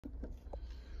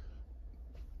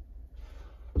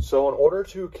So in order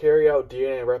to carry out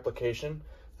DNA replication,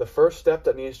 the first step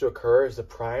that needs to occur is the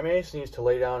primase needs to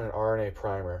lay down an RNA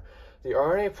primer. The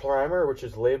RNA primer, which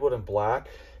is labeled in black,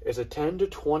 is a 10 to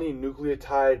 20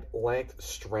 nucleotide length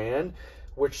strand,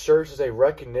 which serves as a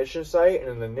recognition site and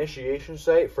an initiation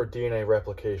site for DNA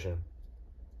replication.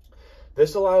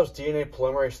 This allows DNA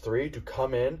polymerase III to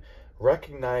come in,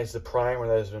 recognize the primer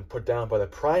that has been put down by the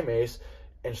primase,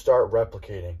 and start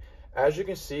replicating. As you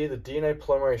can see, the DNA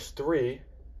polymerase III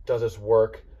does its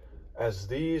work as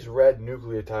these red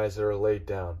nucleotides that are laid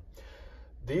down.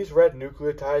 These red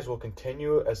nucleotides will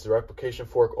continue as the replication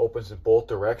fork opens in both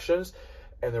directions,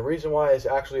 and the reason why it's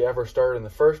actually ever started in the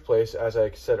first place, as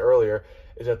I said earlier,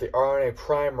 is that the RNA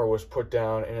primer was put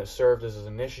down and it served as an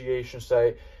initiation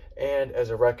site and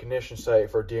as a recognition site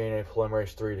for DNA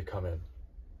polymerase III to come in.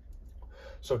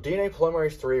 So DNA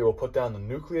polymerase III will put down the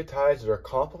nucleotides that are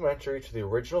complementary to the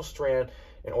original strand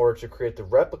in order to create the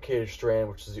replicated strand,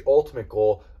 which is the ultimate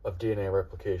goal of DNA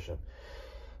replication.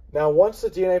 Now, once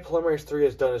the DNA polymerase III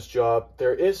has done its job,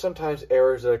 there is sometimes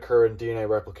errors that occur in DNA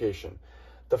replication.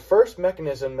 The first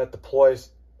mechanism that deploys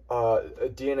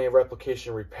DNA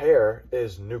replication repair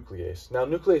is nuclease. Now,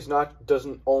 nuclease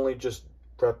doesn't only just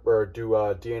do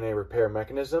DNA repair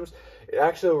mechanisms. It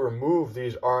actually will remove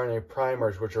these RNA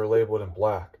primers, which are labeled in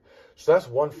black. So that's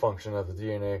one function of the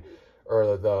DNA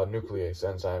or the nuclease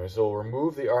enzyme, is it will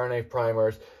remove the RNA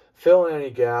primers, fill in any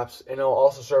gaps, and it will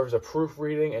also serve as a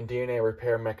proofreading and DNA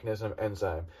repair mechanism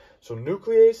enzyme. So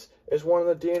nuclease is one of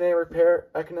the DNA repair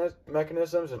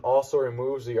mechanisms and also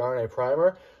removes the RNA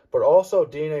primer, but also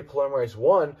DNA polymerase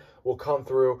I will come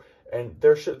through, and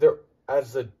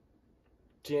as the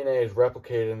DNA is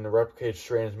replicated and the replicated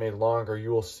strand is made longer, you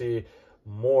will see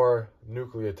more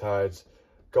nucleotides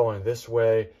going this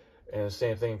way and the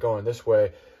same thing going this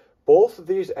way. Both of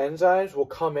these enzymes will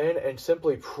come in and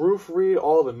simply proofread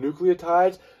all the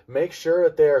nucleotides, make sure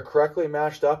that they are correctly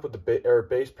matched up with or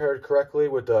base paired correctly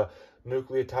with the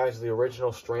nucleotides of the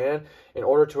original strand in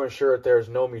order to ensure that there's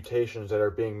no mutations that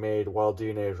are being made while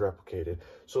DNA is replicated.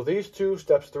 So these two,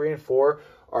 steps 3 and 4,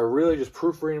 are really just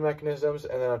proofreading mechanisms,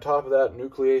 and then on top of that,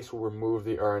 nuclease will remove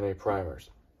the RNA primers.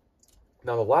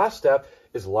 Now the last step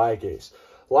is ligase.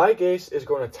 Ligase is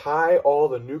going to tie all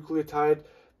the nucleotides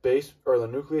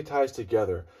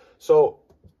together. So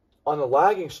on the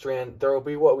lagging strand, there will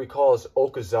be what we call as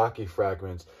Okazaki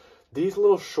fragments. These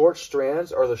little short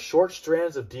strands are the short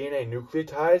strands of DNA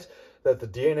nucleotides that the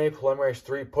DNA polymerase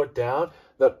III put down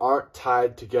that aren't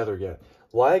tied together yet.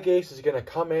 Ligase is going to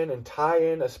come in and tie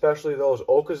in especially those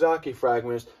Okazaki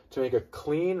fragments to make a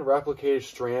clean replicated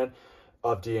strand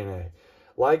of DNA.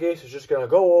 Ligase is just going to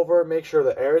go over, make sure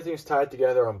that everything's tied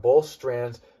together on both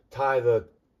strands, tie the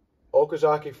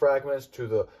Okazaki fragments to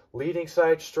the leading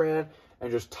side strand, and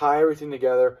just tie everything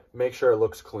together, make sure it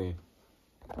looks clean.